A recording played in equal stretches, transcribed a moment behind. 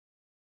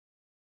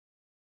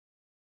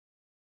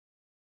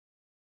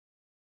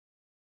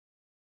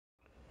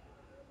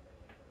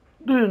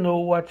Do you know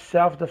what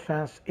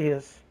self-defense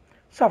is?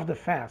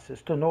 Self-defense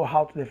is to know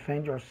how to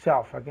defend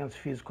yourself against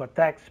physical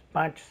attacks,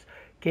 punches,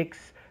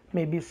 kicks,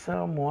 maybe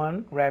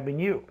someone grabbing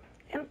you.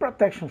 In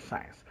protection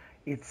science,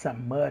 it's a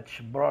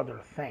much broader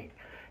thing.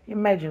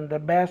 Imagine the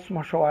best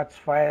martial arts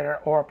fighter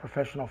or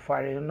professional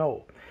fighter you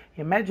know.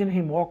 Imagine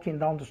him walking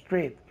down the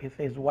street with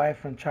his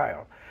wife and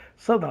child.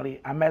 Suddenly,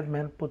 a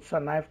madman puts a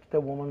knife to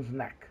the woman's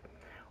neck.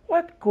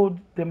 What could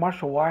the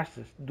martial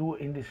artist do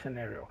in this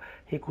scenario?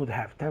 He could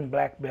have 10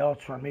 black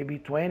belts or maybe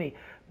 20,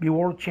 be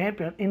world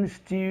champion and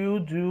still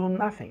do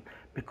nothing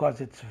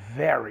because it's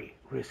very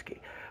risky.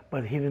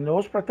 But if he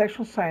knows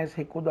protection science,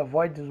 he could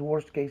avoid this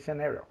worst case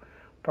scenario.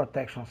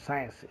 Protection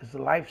science is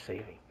life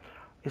saving.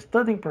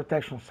 Studying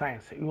protection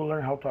science, you will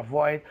learn how to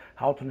avoid,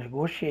 how to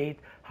negotiate,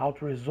 how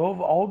to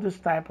resolve all these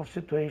type of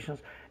situations,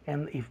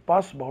 and if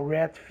possible,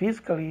 react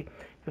physically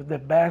with the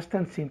best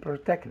and simpler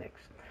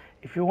techniques.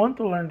 If you want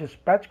to learn these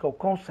practical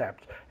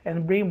concepts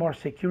and bring more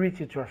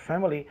security to your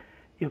family,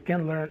 you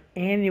can learn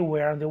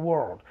anywhere in the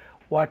world,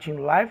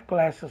 watching live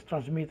classes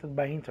transmitted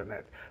by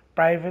internet,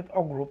 private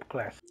or group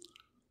classes.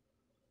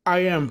 I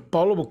am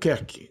Paulo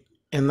Buquerque,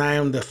 and I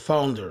am the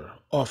founder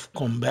of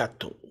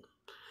Kombato,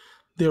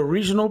 the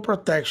original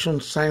protection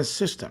science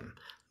system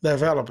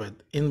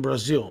developed in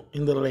Brazil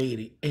in the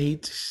late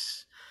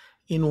 80s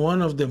in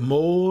one of the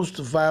most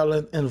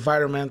violent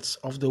environments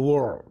of the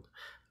world,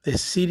 the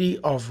city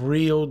of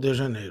Rio de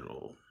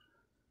Janeiro.